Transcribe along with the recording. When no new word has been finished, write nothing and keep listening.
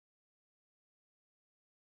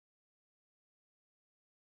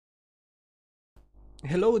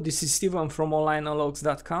Hello, this is Steven from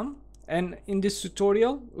onlineunlocks.com, and in this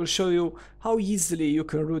tutorial we'll show you how easily you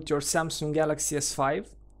can root your Samsung Galaxy S5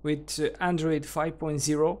 with Android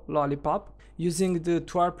 5.0 Lollipop using the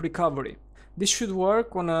TWRP recovery. This should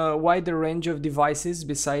work on a wider range of devices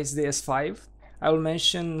besides the S5. I will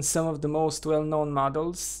mention some of the most well-known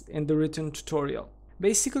models in the written tutorial.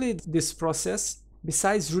 Basically, this process,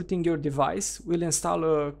 besides rooting your device, will install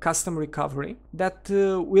a custom recovery that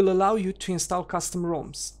will allow you to install custom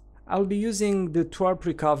ROMs. I'll be using the TWRP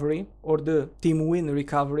recovery or the TeamWin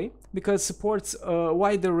recovery because it supports a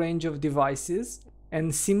wider range of devices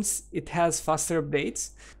and seems it has faster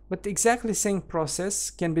updates, but exactly the same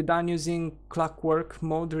process can be done using clockwork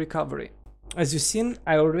mode recovery. As you've seen,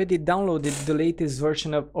 I already downloaded the latest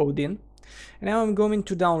version of Odin. And now I'm going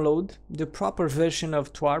to download the proper version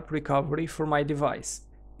of TWRP recovery for my device.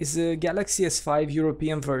 It's a Galaxy S5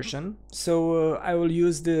 European version, so I will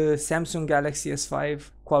use the Samsung Galaxy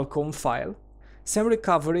S5 Qualcomm file. Same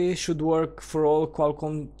recovery should work for all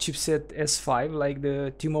Qualcomm chipset S5 like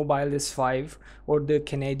the T-Mobile S5 or the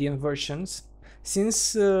Canadian versions.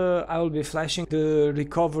 Since I will be flashing the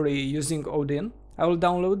recovery using Odin, I will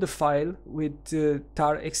download the file with the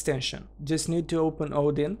TAR extension. Just need to open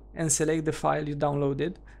Odin and select the file you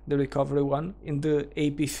downloaded, the recovery one, in the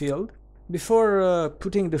AP field. Before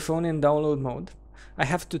putting the phone in download mode, I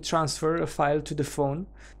have to transfer a file to the phone,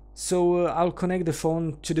 so I'll connect the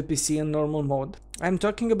phone to the PC in normal mode. I'm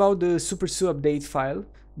talking about the supersu update file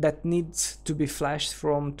that needs to be flashed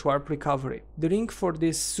from TWRP recovery. The link for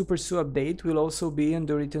this supersu update will also be in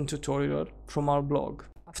the written tutorial from our blog.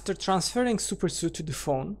 After transferring supersu to the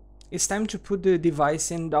phone, it's time to put the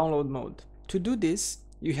device in download mode. To do this,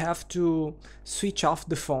 you have to switch off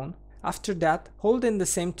the phone. After that, hold in the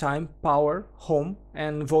same time power, home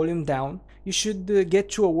and volume down. You should get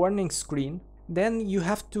to a warning screen. Then you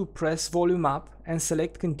have to press volume up and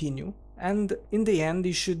select continue. And in the end,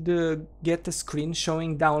 you should get a screen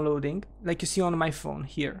showing downloading, like you see on my phone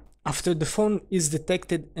here. After the phone is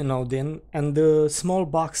detected in Odin and the small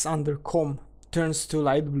box under COM turns to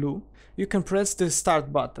light blue, you can press the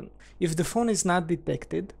start button. If the phone is not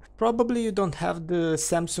detected, probably you don't have the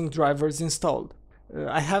Samsung drivers installed.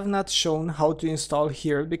 I have not shown how to install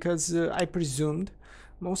here because I presumed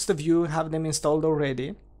most of you have them installed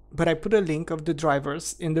already, but I put a link of the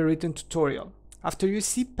drivers in the written tutorial. After you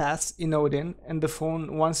see pass in Odin and the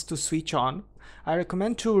phone wants to switch on, I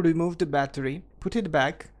recommend to remove the battery, put it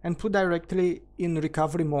back and put directly in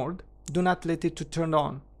recovery mode. Do not let it to turn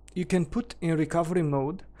on. You can put in recovery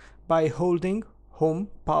mode by holding home,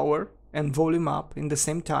 power and volume up in the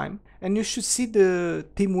same time, and you should see the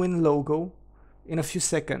TeamWin logo in a few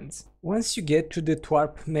seconds. Once you get to the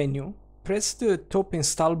TWRP menu, press the top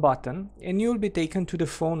install button and you will be taken to the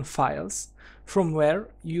phone files, from where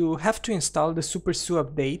you have to install the supersu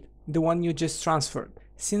update, the one you just transferred.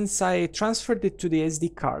 Since I transferred it to the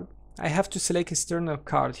SD card, I have to select external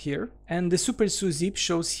card here, and the supersu zip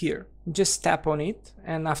shows here. Just tap on it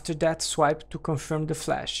and after that swipe to confirm the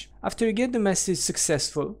flash. After you get the message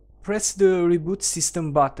successful, press the reboot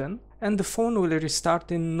system button and the phone will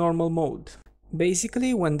restart in normal mode.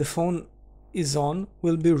 Basically, when the phone is on,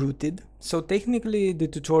 will be rooted, so technically the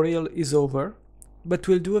tutorial is over, but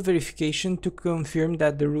we'll do a verification to confirm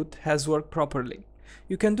that the root has worked properly.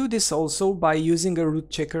 You can do this also by using a root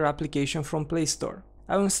checker application from Play Store.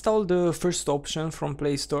 I'll install the first option from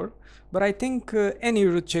Play Store, but I think any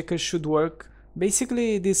root checker should work.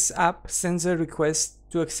 Basically, this app sends a request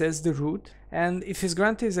to access the root, and if it's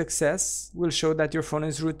granted access, will show that your phone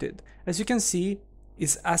is rooted. As you can see,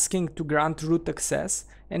 it's asking to grant root access,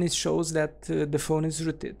 and it shows that the phone is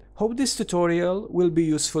rooted. Hope this tutorial will be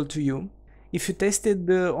useful to you. If you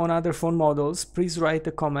tested on other phone models, please write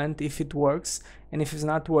a comment if it works, and if it's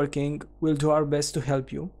not working, we'll do our best to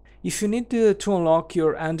help you. If you need to unlock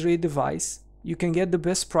your Android device, you can get the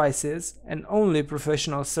best prices and only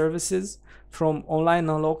professional services from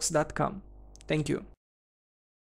onlineunlocks.com. Thank you.